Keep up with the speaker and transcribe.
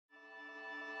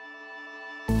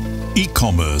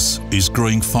E-commerce is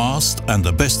growing fast and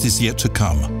the best is yet to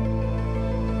come.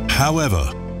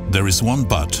 However, there is one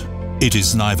but. It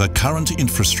is neither current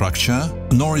infrastructure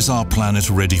nor is our planet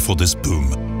ready for this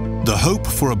boom. The hope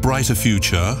for a brighter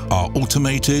future are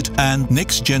automated and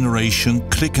next-generation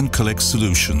click-and-collect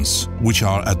solutions, which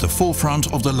are at the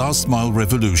forefront of the last-mile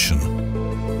revolution.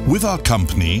 With our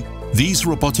company, these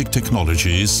robotic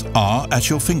technologies are at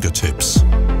your fingertips.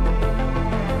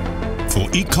 For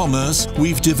e-commerce,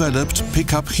 we've developed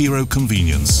Pickup Hero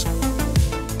Convenience,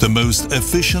 the most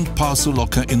efficient parcel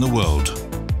locker in the world.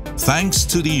 Thanks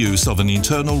to the use of an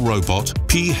internal robot,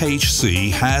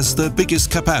 PHC has the biggest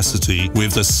capacity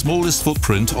with the smallest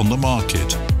footprint on the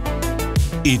market.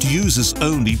 It uses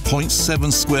only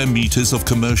 0.7 square meters of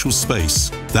commercial space.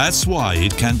 That's why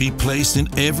it can be placed in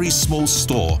every small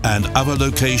store and other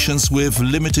locations with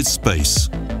limited space.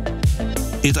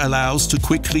 It allows to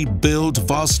quickly build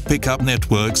vast pickup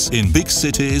networks in big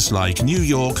cities like New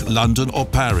York, London or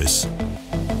Paris.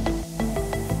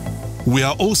 We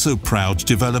are also proud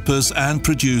developers and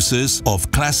producers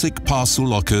of classic parcel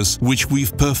lockers, which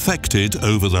we've perfected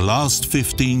over the last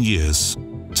 15 years.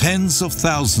 Tens of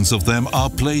thousands of them are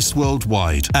placed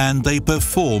worldwide, and they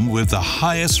perform with the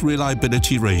highest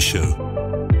reliability ratio.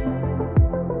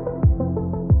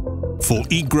 For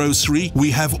e-grocery, we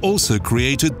have also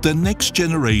created the next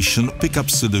generation pickup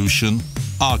solution,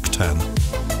 Arctan.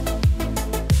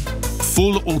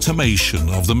 Full automation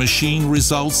of the machine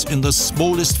results in the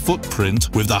smallest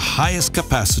footprint with the highest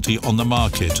capacity on the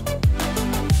market.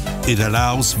 It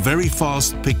allows very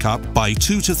fast pickup by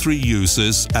 2 to 3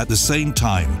 users at the same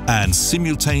time and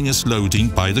simultaneous loading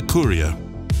by the courier.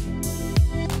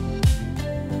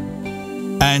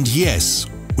 And yes,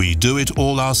 we do it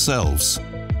all ourselves.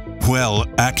 Well,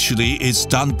 actually, it's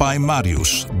done by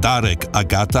Mariusz, Darek,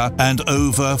 Agata and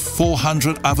over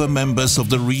 400 other members of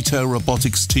the retail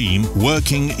robotics team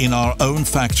working in our own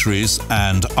factories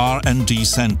and R&D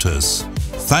centers.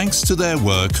 Thanks to their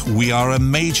work, we are a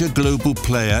major global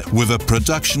player with a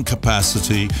production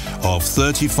capacity of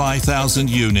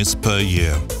 35,000 units per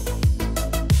year.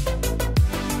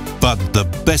 But the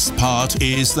best part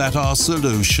is that our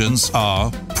solutions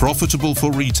are profitable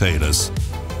for retailers,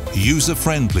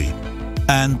 user-friendly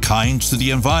and kind to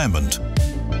the environment.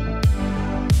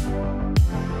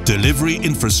 Delivery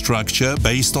infrastructure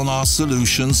based on our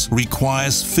solutions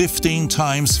requires 15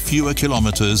 times fewer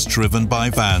kilometers driven by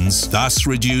vans, thus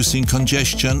reducing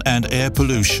congestion and air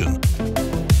pollution.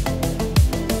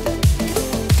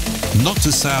 Not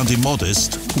to sound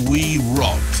immodest, we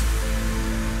rock.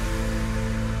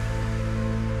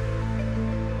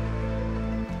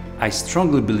 I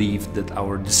strongly believe that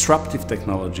our disruptive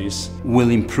technologies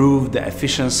will improve the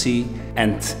efficiency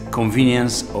and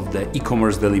convenience of the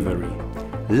e-commerce delivery.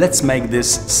 Let's make this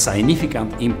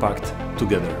significant impact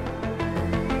together.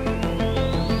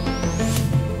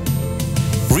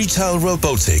 Retail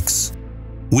Robotics.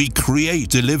 We create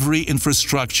delivery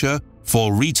infrastructure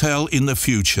for retail in the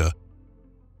future.